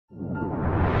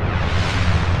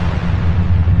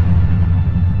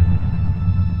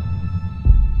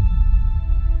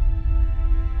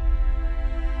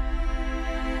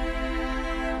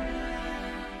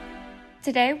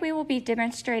Today we will be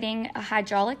demonstrating a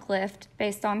hydraulic lift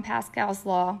based on Pascal's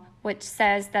law, which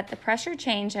says that the pressure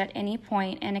change at any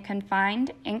point in a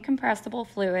confined, incompressible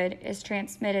fluid is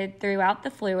transmitted throughout the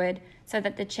fluid so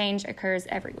that the change occurs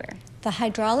everywhere. The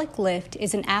hydraulic lift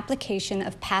is an application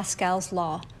of Pascal's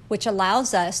law, which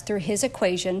allows us, through his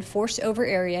equation, force over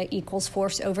area equals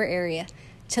force over area,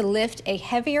 to lift a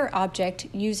heavier object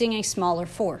using a smaller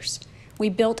force. We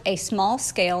built a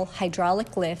small-scale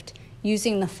hydraulic lift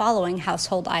using the following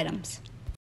household items: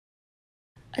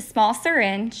 a small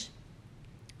syringe,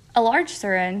 a large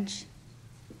syringe,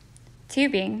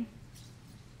 tubing,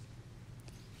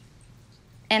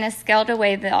 and a scale to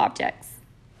weigh the objects.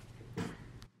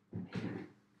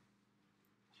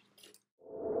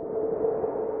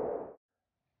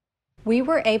 We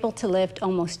were able to lift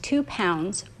almost 2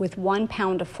 pounds with 1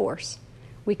 pound of force.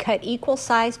 We cut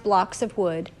equal-sized blocks of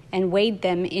wood and weighed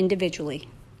them individually.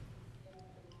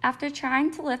 After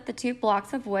trying to lift the 2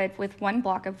 blocks of wood with 1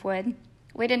 block of wood,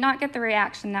 we did not get the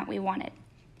reaction that we wanted.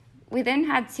 We then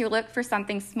had to look for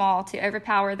something small to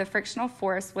overpower the frictional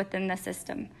force within the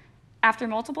system. After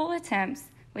multiple attempts,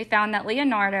 we found that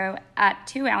Leonardo at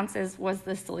 2 ounces was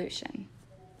the solution.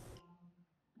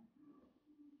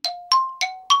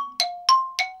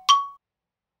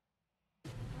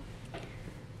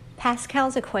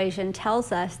 Pascal's equation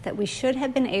tells us that we should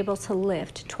have been able to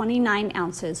lift 29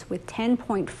 ounces with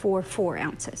 10.44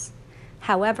 ounces.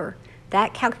 However,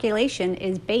 that calculation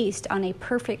is based on a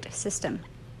perfect system.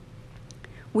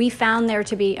 We found there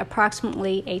to be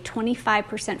approximately a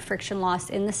 25% friction loss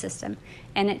in the system,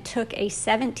 and it took a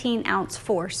 17-ounce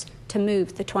force to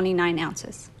move the 29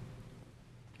 ounces.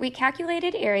 We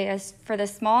calculated areas for the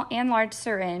small and large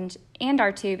syringe and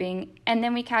our tubing, and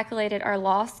then we calculated our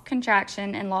lost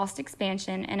contraction and lost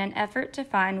expansion in an effort to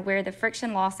find where the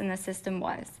friction loss in the system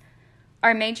was.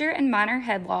 Our major and minor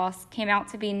head loss came out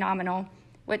to be nominal,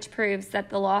 which proves that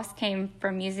the loss came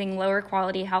from using lower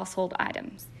quality household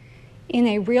items. In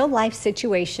a real-life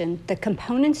situation, the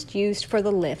components used for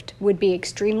the lift would be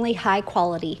extremely high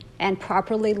quality and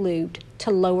properly lubed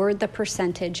to lower the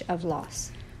percentage of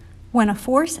loss. When a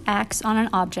force acts on an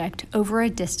object over a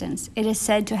distance, it is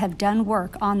said to have done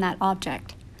work on that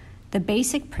object. The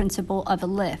basic principle of a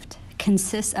lift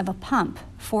consists of a pump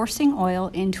forcing oil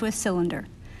into a cylinder,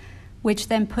 which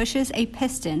then pushes a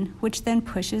piston, which then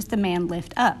pushes the man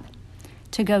lift up.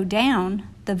 To go down,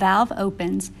 the valve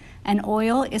opens and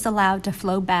oil is allowed to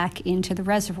flow back into the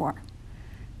reservoir.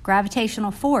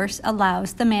 Gravitational force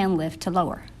allows the man lift to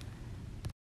lower.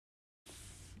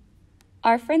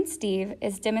 Our friend Steve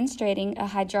is demonstrating a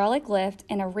hydraulic lift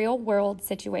in a real-world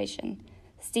situation.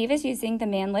 Steve is using the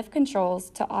man lift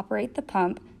controls to operate the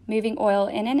pump, moving oil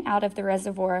in and out of the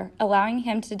reservoir, allowing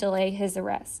him to delay his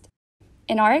arrest.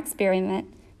 In our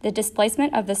experiment, the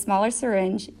displacement of the smaller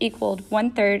syringe equaled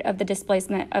 1/3 of the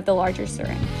displacement of the larger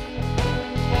syringe.